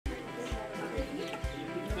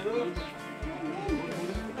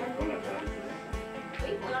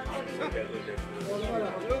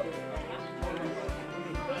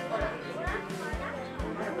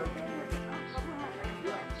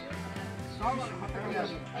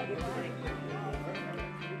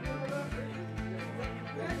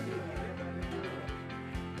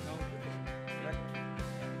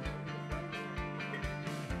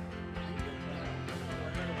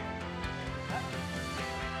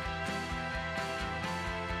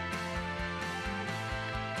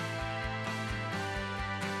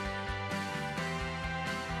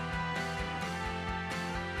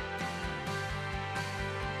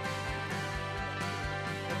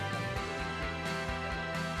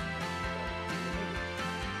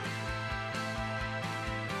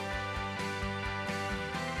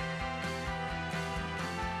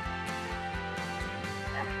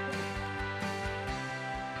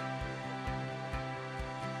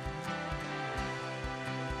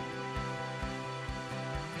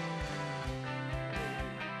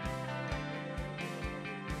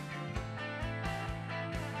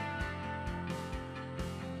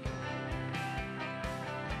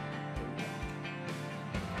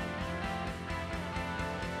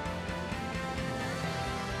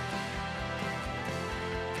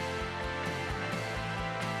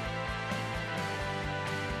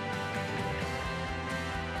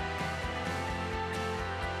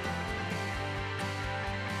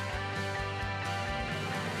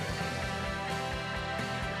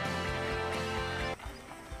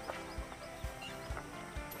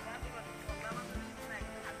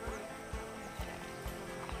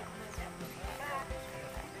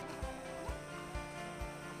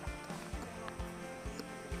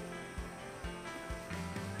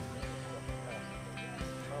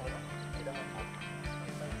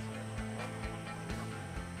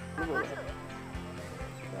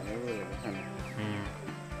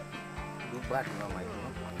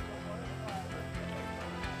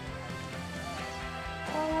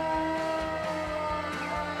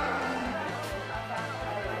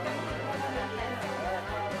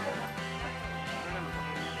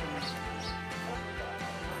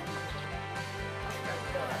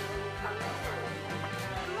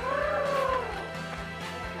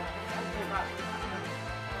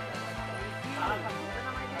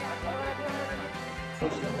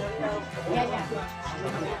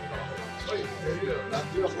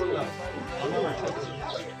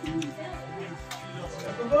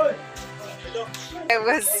It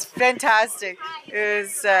was fantastic. It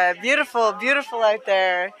was beautiful, beautiful out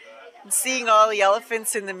there. And seeing all the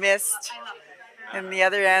elephants in the mist and the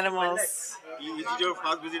other animals. Is it your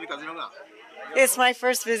first visit to Kaziranga? It's my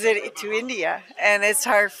first visit to India, and it's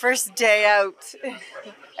our first day out.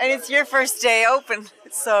 And it's your first day open,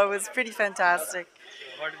 so it was pretty fantastic.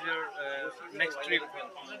 What is your next trip?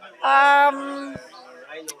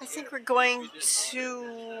 I think we're going to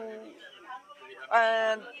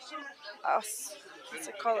what's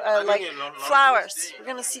it called? Like flowers. We're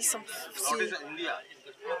gonna see some India.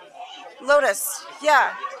 lotus.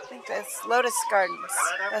 Yeah, I think that's lotus gardens.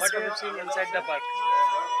 That's What have you seen inside the park?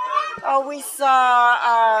 Oh, we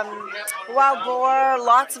saw wild boar,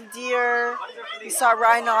 lots of deer. We saw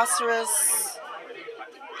rhinoceros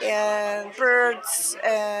and birds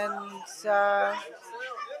and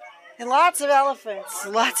lots of elephants.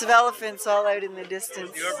 Lots of elephants all out in the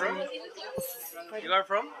distance. You are from? You are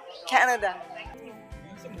from? Canada.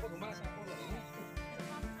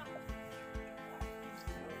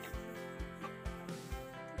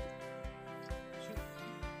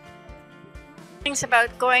 Things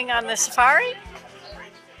about going on the safari.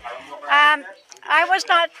 I was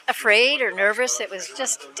not afraid or nervous. It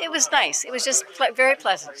was nice. It was just very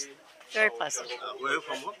pleasant. Very pleasant. Where are you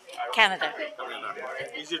from? Canada.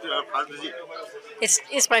 Is it your first visit?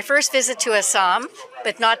 It's my first visit to Assam,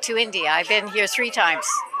 but not to India. I've been here 3 times.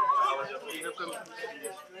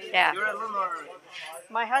 Yeah. You're alone or?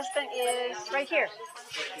 My husband is right here.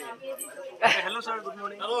 Hello, sir. Good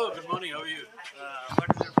morning. Hello, good morning. How are you? What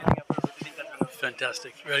is your feeling after visiting Kaziranga?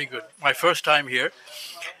 Fantastic, very good. My first time here,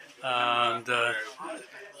 and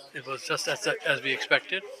it was just as we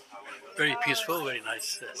expected. Very peaceful, very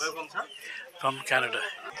nice. Yes. Where from, sir? From Canada.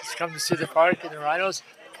 Just come to see the park and the rhinos.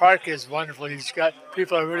 The park is wonderful.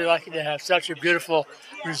 People are really lucky to have such a beautiful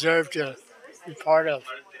reserve to be part of.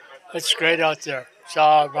 It's great out there.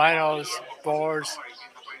 Saw rhinos, boars,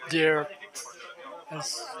 deer.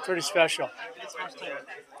 It's pretty special.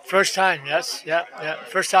 First time, yes, yeah.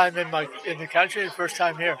 First time in the country, first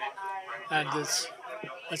time here, and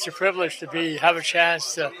it's a privilege to have a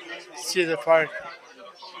chance to see the park.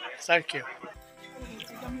 Thank you.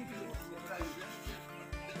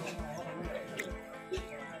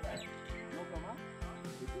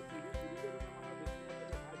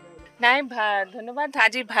 নাই ধন্যবাদ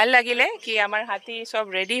আজি ভাল লাগিলে কি আমাৰ হাতী সব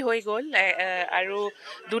ready হৈ গ'ল আৰু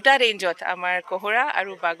দুটা ৰেঞ্জত আমাৰ কোহৰা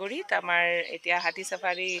আৰু বাগৰিত আমাৰ এতিয়া হাতী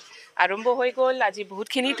সাফাৰী আৰম্ভ হৈ গ'ল আজি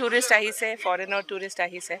বহুতখিনি টুৰিষ্ট আহিছে ফৰেনৰ টুৰিষ্ট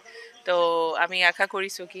আহিছে তো আমি আশা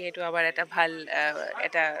কৰিছোঁ কি এইটো আমাৰ এটা ভাল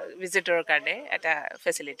এটা ভিজিটৰৰ কাৰণে এটা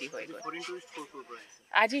ফেচিলিটি হৈ গ'ল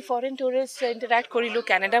আজি ফৰেন টুৰিষ্ট ইণ্টাৰেক্ট কৰিলোঁ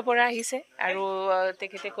কানাডাৰ পৰা আহিছে আৰু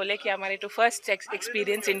তেখেতে ক'লে কি আমাৰ এইটো ফাৰ্ষ্ট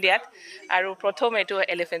এক্সপিৰিয়েঞ্চ ইণ্ডিয়াত আৰু প্ৰথম এইটো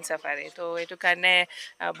এলিফেণ্ট চাফাৰী তো এইটো কাৰণে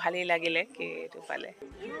ভালেই লাগিলে কি এইটো পালে